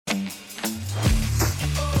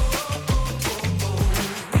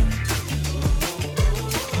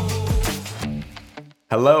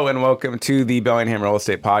Hello and welcome to the Bellingham Real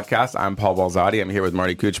Estate Podcast. I'm Paul Balzotti. I'm here with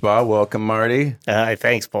Marty Kutschbach. Welcome, Marty. Hi,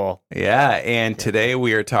 thanks, Paul. Yeah, and today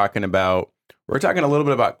we're talking a little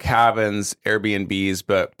bit about cabins, Airbnbs,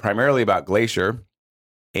 but primarily about Glacier.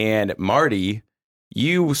 And Marty,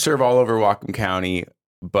 you serve all over Whatcom County,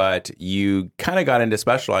 but you kind of got into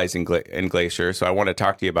specializing in Glacier. So I want to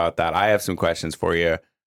talk to you about that. I have some questions for you.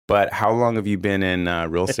 But how long have you been in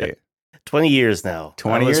real estate? 20 years now.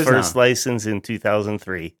 20 years I was first licensed in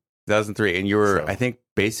 2003. 2003, and you were, I think,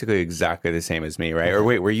 basically exactly the same as me, right? Or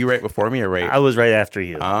wait, were you right before me or right? I was right after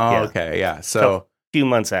you. Oh, yeah. Okay, yeah. So a few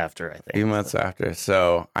months after, I think. A few months after.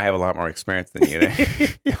 So I have a lot more experience than you.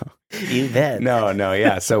 You bet. No,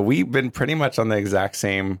 yeah. So we've been pretty much on the exact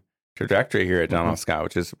same trajectory here at Donald Scott,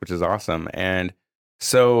 which is awesome. And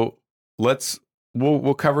so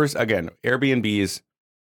we'll cover again Airbnbs,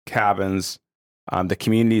 cabins, the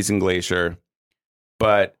communities in Glacier,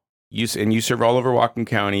 but you serve all over Whatcom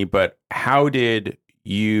County. But how did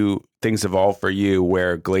things evolve for you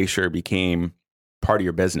where Glacier became part of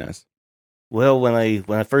your business? Well, when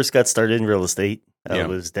I first got started in real estate, I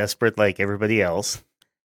was desperate like everybody else.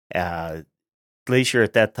 Glacier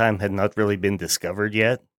at that time had not really been discovered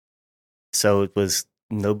yet, so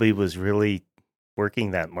nobody was really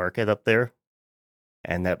working that market up there.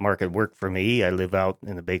 And that market worked for me. I live out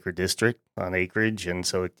in the Baker District on acreage, and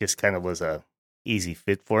so it just kind of was a easy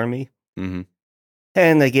fit for me. Mm-hmm.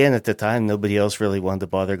 And again, at the time, nobody else really wanted to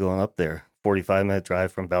bother going up there. 45-minute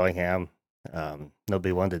drive from Bellingham.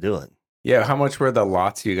 Nobody wanted to do it. Yeah, how much were the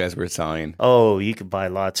lots you guys were selling? Oh, you could buy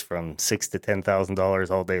lots from $6,000 to $10,000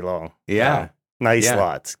 all day long. Yeah, nice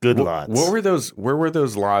lots, good lots. What were those? Where were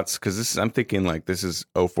those lots? Because I'm thinking like this is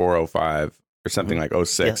 04, 05. Or something like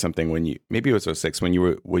 06, something maybe it was 06 when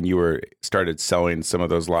you were started selling some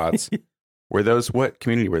of those lots. What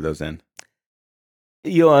community were those in?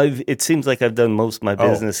 It seems like I've done most of my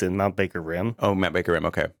business in Mount Baker Rim. Oh, Mount Baker Rim,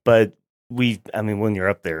 okay. But when you're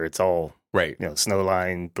up there, it's all right.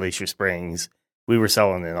 Snowline, Glacier Springs. We were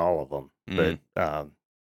selling in all of them, but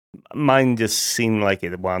mine just seemed like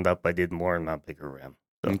it wound up. I did more in Mount Baker Rim.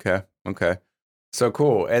 So. Okay. So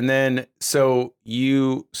cool. And then, so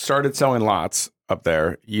you started selling lots up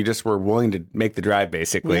there. You just were willing to make the drive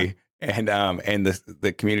basically. Yeah. And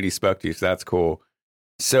the community spoke to you. So that's cool.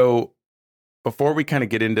 So before we kind of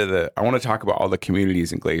get into I want to talk about all the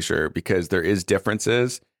communities in Glacier because there is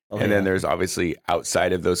differences. Then there's obviously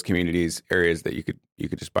outside of those communities, areas that you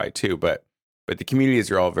could just buy too. But the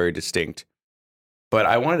communities are all very distinct. But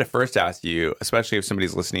I wanted to first ask you, especially if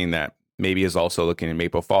somebody's listening that maybe is also looking in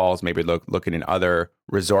Maple Falls, maybe looking in other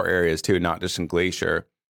resort areas too, not just in Glacier.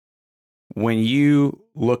 When you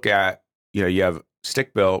look at, you have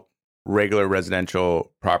stick-built, regular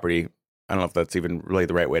residential property, I don't know if that's even really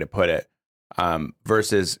the right way to put it,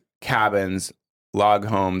 versus cabins, log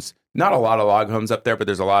homes. Not a lot of log homes up there, but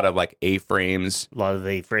there's a lot of like A-frames. A lot of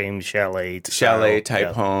A-frames,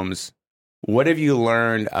 chalet-type homes. What have you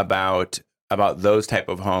learned about those type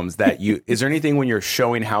of homes is there anything when you're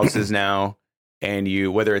showing houses now and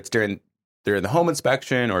whether it's during the home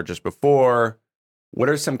inspection or just before, what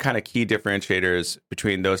are some kind of key differentiators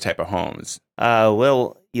between those type of homes?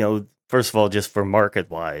 Well, first of all, just for market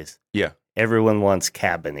wise, everyone wants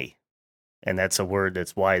cabiny, and that's a word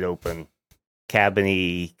that's wide open.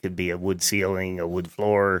 Cabiny could be a wood ceiling, a wood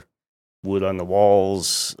floor, wood on the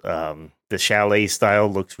walls. The chalet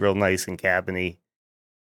style looks real nice in cabiny.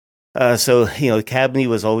 So cabiny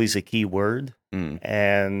was always a key word,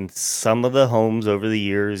 and some of the homes over the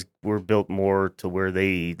years were built more to where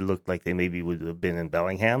they looked like they maybe would have been in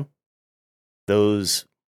Bellingham. There's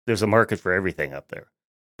a market for everything up there,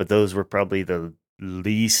 but those were probably the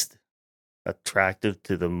least attractive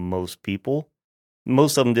to the most people.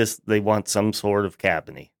 Most of them they want some sort of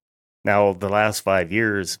cabiny. Now, the last 5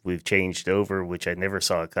 years, we've changed over, which I never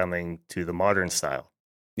saw coming, to the modern style.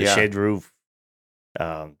 The shed roof.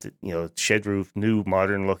 Shed roof, new,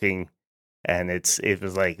 modern looking, and it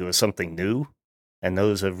was something new, and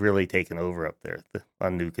those have really taken over up there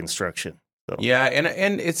on new construction. So. Yeah,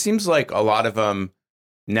 and it seems like a lot of them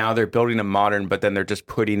now they're building a modern, but then they're just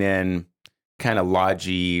putting in kind of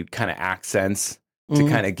lodgy kind of accents to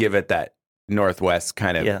kind of give it that Northwest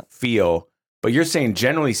kind of feel. But you're saying,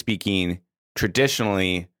 generally speaking,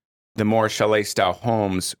 traditionally, the more chalet-style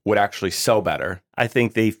homes would actually sell better. I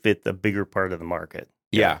think they fit the bigger part of the market.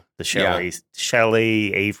 Yeah. The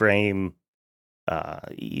chalet, A-frame.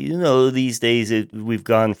 These days we've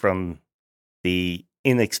gone from the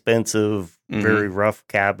inexpensive, very rough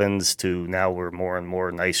cabins to now we're more and more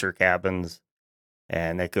nicer cabins.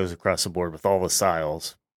 And that goes across the board with all the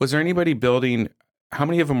styles. Was there anybody building, how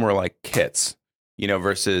many of them were like kits,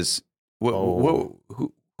 versus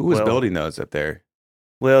Who was building those up there?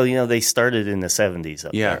 Well, they started in the 70s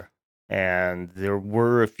up there. And there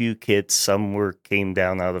were a few kits. Some came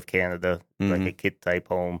down out of Canada, like a kit type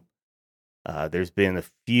home. There's been a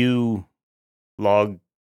few log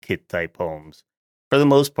kit type homes. For the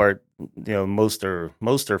most part, most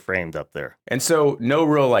are framed up there. And so no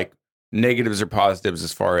real like negatives or positives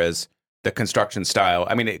as far as the construction style.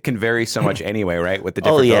 I mean, it can vary so much anyway, right? With the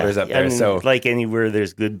different builders up there. I mean, so like anywhere,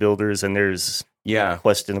 there's good builders and there's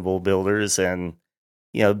questionable builders. And,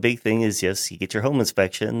 big thing is just you get your home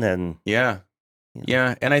inspection and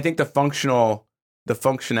and I think the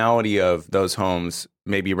functionality of those homes,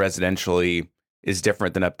 maybe residentially, is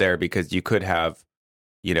different than up there because you could have,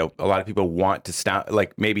 a lot of people want to stop,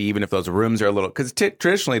 like maybe even if those rooms are a little, because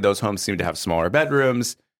traditionally those homes seem to have smaller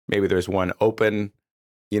bedrooms. Maybe there's one open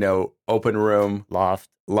room, loft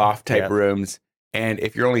type rooms. And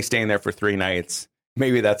if you're only staying there for 3 nights,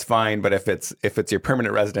 maybe that's fine. But if it's your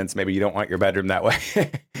permanent residence, maybe you don't want your bedroom that way.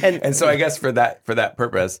 and so I guess for that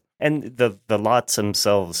purpose. And the lots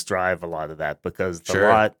themselves drive a lot of that because the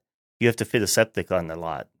lot, you have to fit a septic on the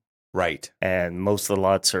lot. Right. And most of the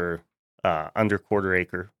lots are under 1/4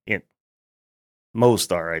 acre.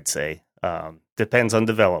 Most are, I'd say. Depends on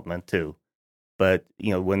development too. But,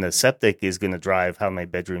 when the septic is going to drive how many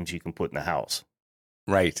bedrooms you can put in the house.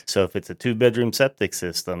 Right. So if it's a 2-bedroom septic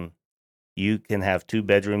system, you can have 2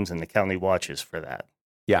 bedrooms and the county watches for that.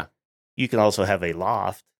 Yeah. You can also have a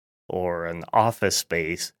loft or an office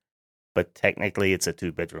space, but technically it's a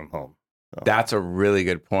 2-bedroom home. So. That's a really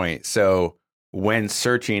good point. So when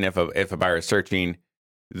searching, if a buyer is searching,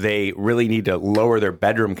 they really need to lower their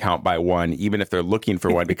bedroom count by 1, even if they're looking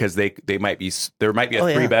for one, because there might be a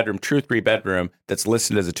 3-bedroom, true 3-bedroom that's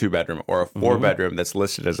listed as a 2-bedroom, or a 4-bedroom that's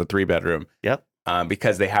listed as a 3-bedroom. Yep.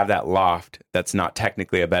 Because they have that loft that's not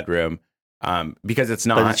technically a bedroom, because it's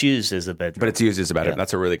not. But it's used as a bedroom. But it's used as a bedroom. Yeah.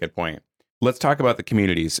 That's a really good point. Let's talk about the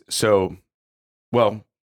communities. So, why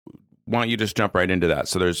don't you just jump right into that?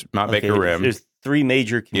 So there's Mount Baker Rim. There's 3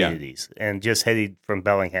 major communities, and just headed from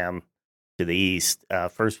Bellingham to the east.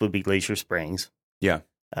 First would be Glacier Springs. Yeah.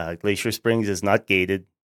 Glacier Springs is not gated.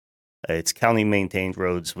 It's county maintained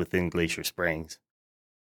roads within Glacier Springs.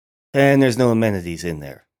 And there's no amenities in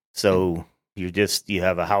there. So you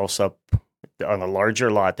have a house up on a larger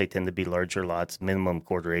lot. They tend to be larger lots, minimum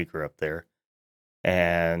 1/4 acre up there.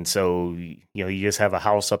 And so, you just have a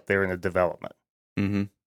house up there in a development.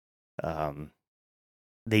 Mm-hmm.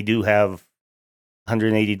 They do have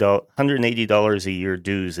 $180 a year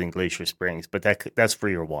dues in Glacier Springs, but that's for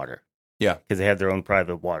your water. Yeah. Because they have their own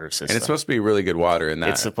private water system. And it's supposed to be really good water in that.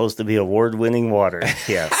 It's supposed to be award-winning water,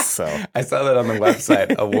 yes. So I saw that on the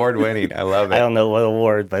website, award-winning. I love it. I don't know what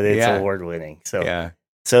award, but it's award-winning.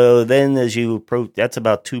 So then as you approach, that's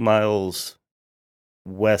about 2 miles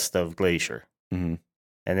west of Glacier. Mm-hmm.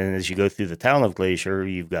 And then as you go through the town of Glacier,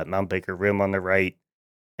 you've got Mount Baker Rim on the right,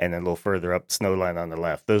 and then a little further up, Snowline on the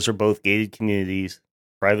left. Those are both gated communities,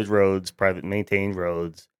 private roads, private maintained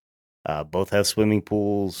roads. Both have swimming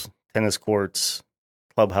pools, tennis courts,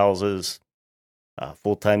 clubhouses,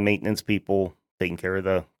 full-time maintenance people taking care of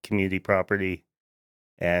the community property.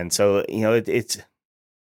 And so, it's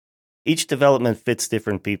each development fits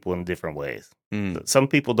different people in different ways. Some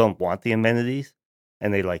people don't want the amenities,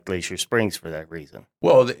 and they like Glacier Springs for that reason.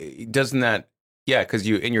 Well, doesn't that, because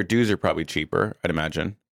your dues are probably cheaper, I'd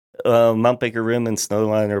imagine. Mount Baker Rim and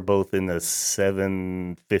Snowline are both in the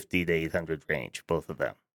 $750 to $800 range, both of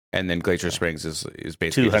them. And then Glacier Springs is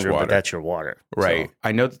basically $200, just water. But that's your water. Right. So.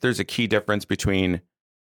 I know that there's a key difference between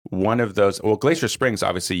one of those. Well, Glacier Springs,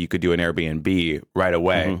 obviously, you could do an Air B&B right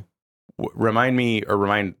away. Mm-hmm.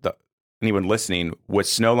 Remind anyone listening, with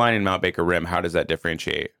Snowline and Mount Baker Rim, how does that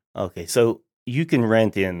differentiate? Okay, so you can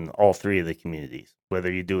rent in all 3 of the communities,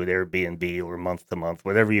 whether you do it Airbnb or month to month,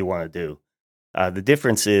 whatever you want to do. The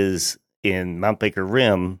difference is in Mount Baker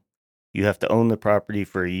Rim, you have to own the property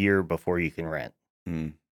for a year before you can rent.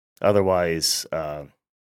 Otherwise,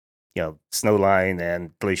 Snowline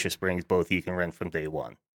and Glacier Springs, both you can rent from day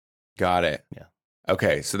one. Got it. Yeah.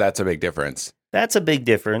 Okay, so that's a big difference. That's a big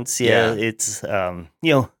difference. Yeah. It's, I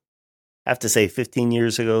have to say 15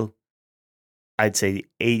 years ago, I'd say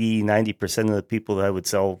 80-90% of the people that I would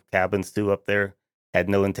sell cabins to up there had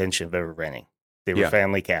no intention of ever renting. They were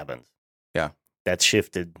family cabins. Yeah. That's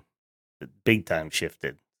shifted, big time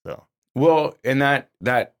shifted. So well, and that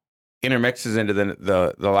intermixes into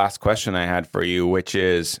the last question I had for you, which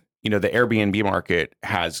is, the Airbnb market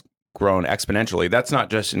has grown exponentially. That's not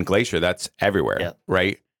just in Glacier, that's everywhere,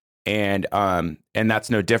 right? And that's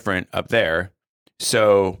no different up there.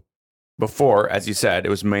 So before, as you said, it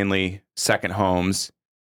was mainly second homes.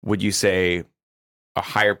 Would you say a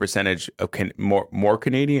higher percentage of more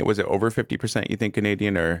Canadian? Was it over 50%? You think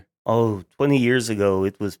Canadian or? 20 years ago,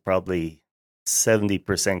 it was probably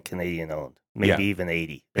 70% Canadian owned, maybe even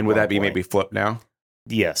 80. And would that be maybe flipped now?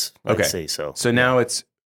 Yes, I'd say so. So now it's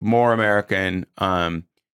more American, and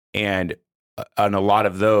a lot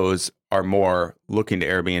of those are more looking to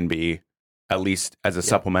Airbnb, at least as a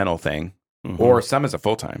supplemental thing, or some as a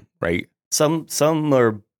full time, right? Some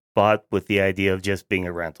are bought with the idea of just being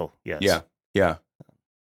a rental. Yes. Yeah.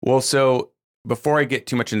 Well, so before I get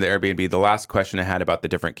too much into the Airbnb, the last question I had about the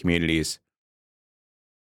different communities,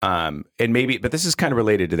 and maybe, but this is kind of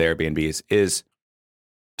related to the Airbnbs, is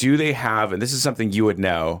do they have, and this is something you would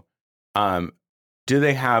know, do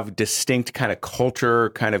they have distinct kind of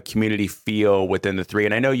culture, kind of community feel within the three?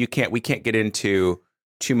 And I know we can't get into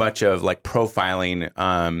too much of like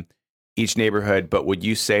profiling each neighborhood, but would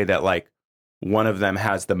you say that like one of them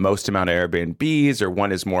has the most amount of Airbnbs, or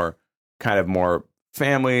one is more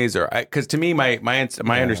families, or because to me my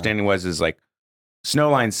understanding is like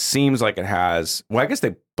Snowline seems like it has. Well, I guess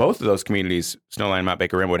both of those communities, Snowline and Mount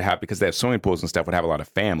Baker Rim, would have, because they have swimming pools and stuff, would have a lot of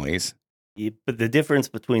families. Yeah, but the difference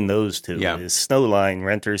between those two is Snowline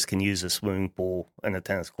renters can use a swimming pool and the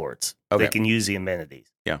tennis courts. Okay. They can use the amenities.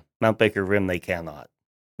 Yeah. Mount Baker Rim, they cannot.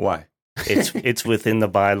 Why? It's within the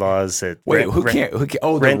bylaws that who can't?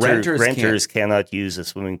 Oh, the renters cannot use a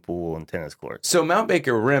swimming pool and tennis courts. So Mount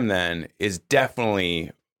Baker Rim then is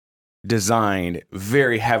definitely designed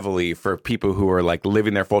very heavily for people who are like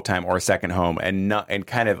living there full time or a second home, and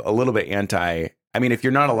kind of a little bit anti. I mean, if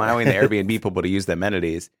you're not allowing the Airbnb people to use the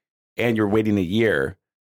amenities, and you're waiting a year,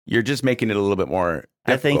 you're just making it a little bit more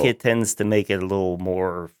difficult. I think it tends to make it a little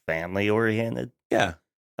more family oriented. Yeah.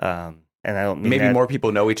 And I don't mean maybe more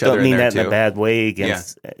people know each other. Don't mean that in a bad way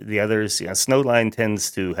against the others. Snowline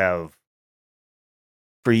tends to have,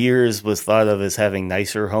 for years, was thought of as having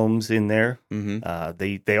nicer homes in there.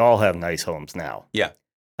 Mm-hmm. They all have nice homes now. Yeah.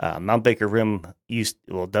 Mount Baker Rim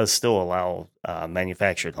does still allow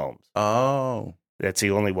manufactured homes. Oh, that's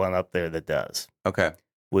the only one up there that does. Okay.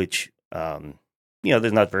 Which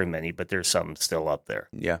there's not very many, but there's some still up there.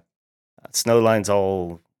 Yeah. Snowline's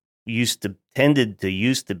all tended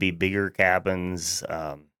to be bigger cabins,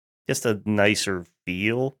 just a nicer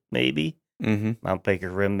feel, maybe. Mm-hmm. Mount Baker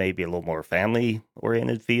Rim maybe a little more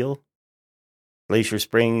family-oriented feel. Glacier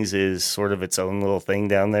Springs is sort of its own little thing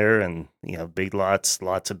down there, and big lots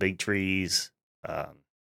of big trees,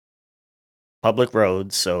 public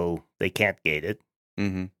roads, so they can't gate it.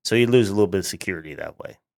 Mm-hmm. So you lose a little bit of security that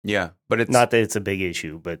way. Yeah, but it's not that it's a big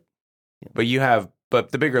issue, but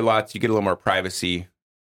but the bigger lots, you get a little more privacy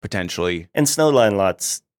potentially. And Snowline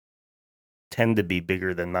lots tend to be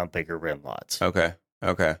bigger than Mount Baker Rim lots. Okay.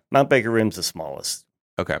 Mount Baker Rim's the smallest.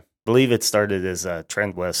 Okay. I believe it started as a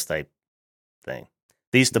Trend West type thing.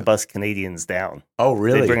 They used to bus Canadians down. Oh,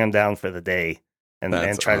 really? They bring them down for the day and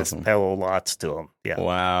try to sell lots to them. Yeah.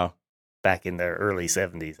 Wow. Back in the early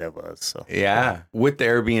 70s, that was. So. Yeah. With the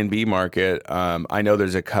Airbnb market, I know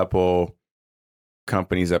there's a couple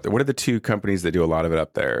companies up there. What are the two companies that do a lot of it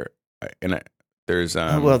up there? And there's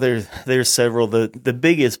there's several. The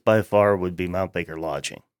biggest by far would be Mount Baker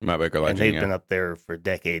Lodging. Mount Baker Lodging, and they've been up there for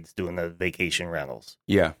decades doing the vacation rentals.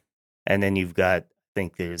 Yeah. And then you've got, I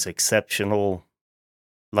think there's Exceptional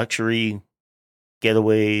Luxury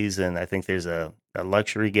Getaways, and I think there's a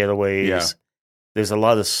Luxury Getaways. Yeah. There's a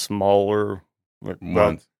lot of smaller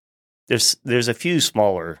ones. There's a few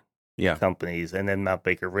smaller companies, and then Mount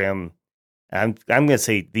Baker Rim. I'm going to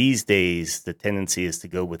say these days the tendency is to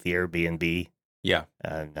go with the Airbnb. Yeah.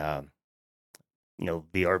 And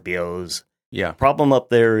VRBOs. Yeah. Problem up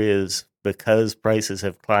there is because prices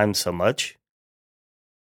have climbed so much,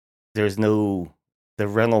 the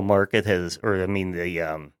rental market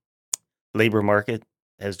the labor market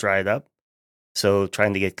has dried up. So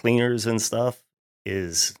trying to get cleaners and stuff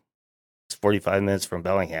it's 45 minutes from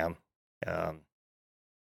Bellingham.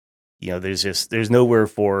 There's nowhere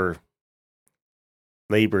for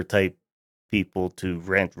labor type people to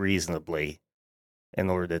rent reasonably in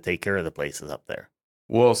order to take care of the places up there.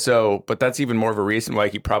 Well, but that's even more of a reason why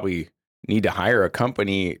you probably need to hire a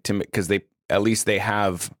company because they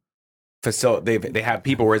have they have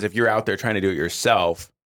people. Whereas if you're out there trying to do it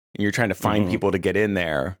yourself and you're trying to find people to get in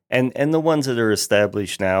there, and the ones that are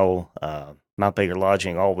established now, Mount Baker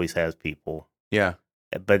Lodging always has people. Yeah,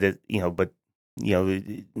 but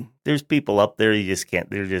there's people up there you just can't.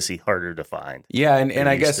 They're just harder to find. Yeah, and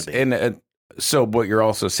I guess so what you're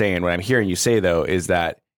also saying, what I'm hearing you say though, is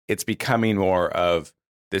that it's becoming more of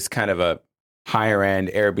this kind of a higher end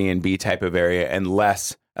Airbnb type of area and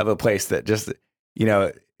less of a place that just,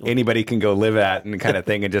 anybody can go live at and kind of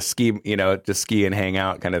thing and just ski and hang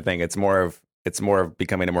out kind of thing. It's more of it's more of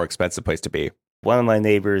becoming a more expensive place to be. One of my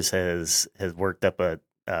neighbors has worked up at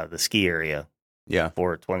the ski area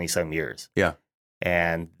for 20-some years. Yeah.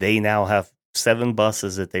 And they now have 7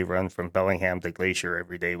 buses that they run from Bellingham to Glacier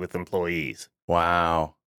every day with employees.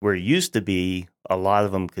 Wow. Where it used to be, a lot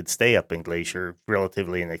of them could stay up in Glacier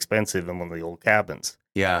relatively inexpensive in one of the old cabins.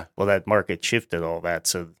 Yeah. Well, that market shifted all that.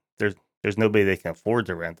 So there's nobody that can afford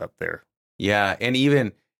to rent up there. Yeah.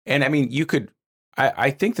 And I mean, you could,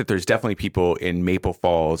 I think that there's definitely people in Maple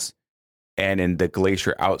Falls and in the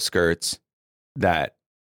Glacier outskirts that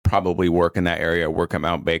probably work in that area, work at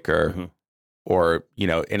Mount Baker, mm-hmm. or,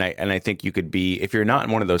 and I think you could be, if you're not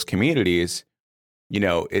in one of those communities,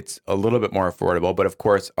 it's a little bit more affordable. But of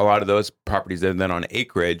course, a lot of those properties are then on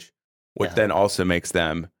acreage, which then also makes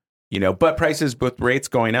them, but prices with rates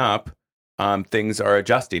going up, things are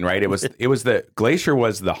adjusting, right? Glacier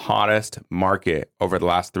was the hottest market over the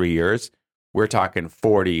last 3 years. We're talking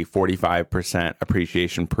 40-45%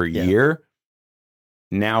 appreciation per year.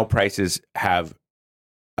 Now prices have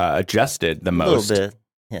adjusted the most. A little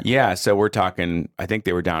bit. Yeah. So we're talking, I think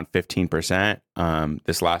they were down 15%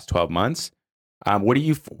 this last 12 months. What do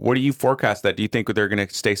you forecast that? Do you think they're going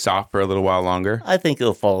to stay soft for a little while longer? I think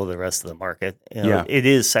it'll follow the rest of the market. It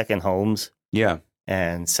is second homes. Yeah.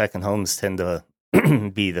 And second homes tend to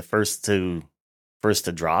be the first to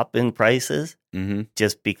drop in prices, mm-hmm.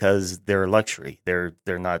 just because they're a luxury. They're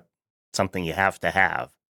not something you have to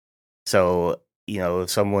have. So,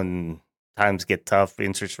 if times get tough,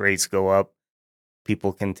 interest rates go up,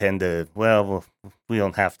 people can tend to, we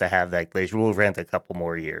don't have to have that Glacier. We'll rent a couple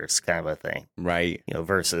more years, kind of a thing. Right.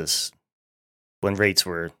 Versus when rates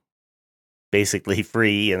were basically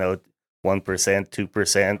free, 1%,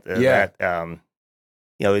 2%. Yeah.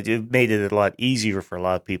 It made it a lot easier for a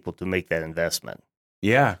lot of people to make that investment.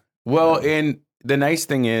 Yeah. Well, and the nice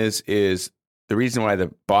thing is the reason why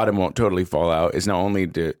the bottom won't totally fall out is not only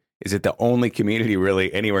is it the only community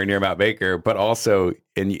really anywhere near Mount Baker, but also,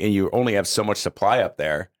 and you only have so much supply up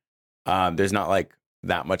there. There's not like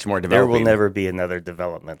that much more developing. There will never be another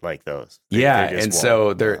development like those.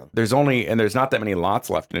 So there's not that many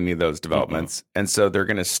lots left in any of those developments. Mm-hmm. And so they're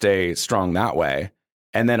going to stay strong that way.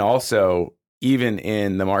 And then also, even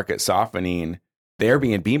in the market softening, the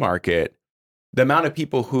Airbnb market, the amount of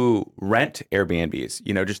people who rent Airbnbs,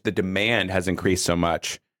 just the demand has increased so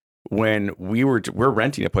much. When we're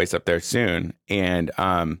renting a place up there soon, and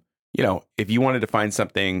if you wanted to find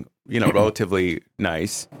something relatively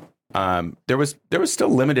nice, there was still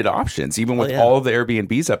limited options. Even with all the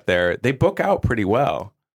Airbnbs up there, they book out pretty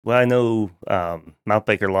well. Well, I know Mount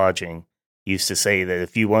Baker Lodging used to say that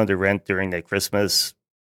if you wanted to rent during the Christmas,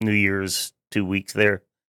 New Year's 2 weeks there,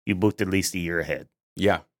 you booked at least a year ahead.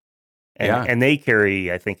 Yeah. And they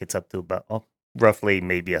carry, I think it's up to about roughly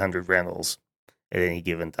maybe 100 rentals at any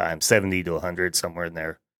given time, 70 to 100, somewhere in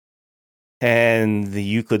there. And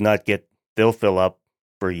you could not they'll fill up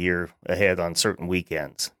for a year ahead on certain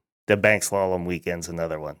weekends. The bank slalom weekend's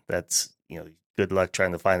another one. That's, good luck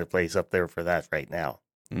trying to find a place up there for that right now.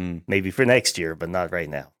 Maybe for next year, but not right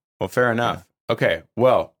now. Well, fair enough. Yeah. Okay.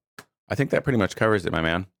 Well, I think that pretty much covers it, my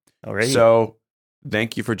man. All right. So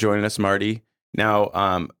thank you for joining us, Marty.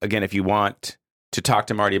 Now, again, if you want to talk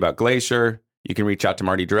to Marty about Glacier, you can reach out to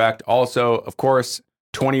Marty direct. Also, of course,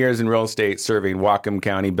 20 years in real estate serving Whatcom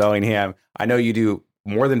County, Bellingham. I know you do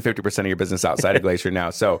more than 50% of your business outside of Glacier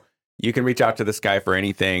now. So you can reach out to this guy for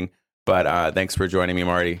anything. But thanks for joining me,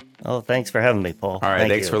 Marty. Oh, thanks for having me, Paul. All right.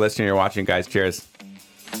 Thanks for listening or watching, guys. Cheers.